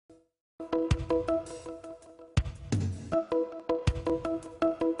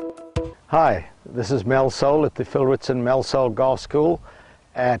Hi, this is Mel Soul at the Phil Ritson Mel Soul Golf School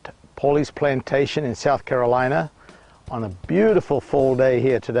at Pawleys Plantation in South Carolina on a beautiful fall day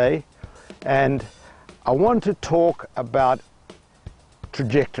here today. And I want to talk about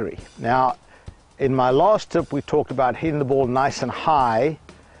trajectory. Now, in my last tip, we talked about hitting the ball nice and high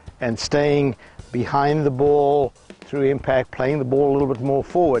and staying behind the ball through impact, playing the ball a little bit more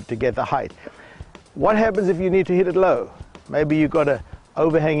forward to get the height. What happens if you need to hit it low? Maybe you've got a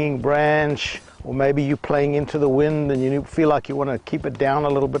overhanging branch, or maybe you're playing into the wind and you feel like you want to keep it down a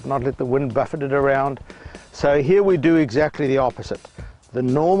little bit, not let the wind buffet it around. So here we do exactly the opposite. The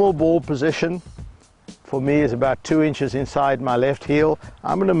normal ball position for me is about 2 inches inside my left heel.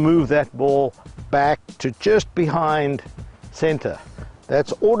 I'm going to move that ball back to just behind center.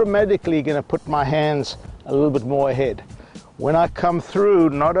 That's automatically going to put my hands a little bit more ahead. When I come through,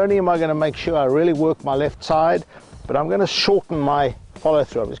 not only am I going to make sure I really work my left side, but I'm going to shorten my follow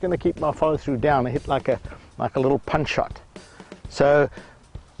through. I'm just going to keep my follow through down and hit like a little punch shot. So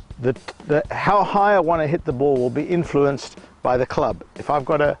how high I want to hit the ball will be influenced by the club. If I've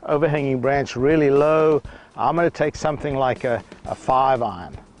got an overhanging branch really low, I'm going to take something like a 5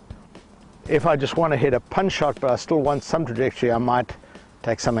 iron. If I just want to hit a punch shot but I still want some trajectory, I might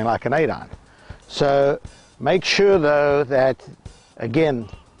take something like an 8 iron. So make sure though that, again,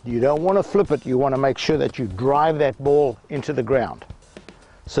 you don't want to flip it. You want to make sure that you drive that ball into the ground.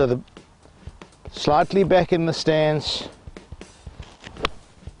 So slightly back in the stance.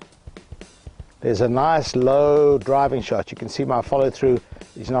 There's a nice low driving shot. You can see my follow through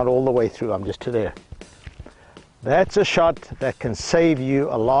is not all the way through. I'm just to there. That's a shot that can save you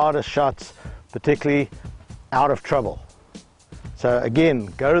a lot of shots, particularly out of trouble. So again,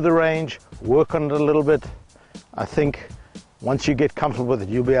 go to the range, work on it a little bit. I think once you get comfortable with it,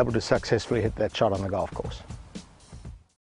 you'll be able to successfully hit that shot on the golf course.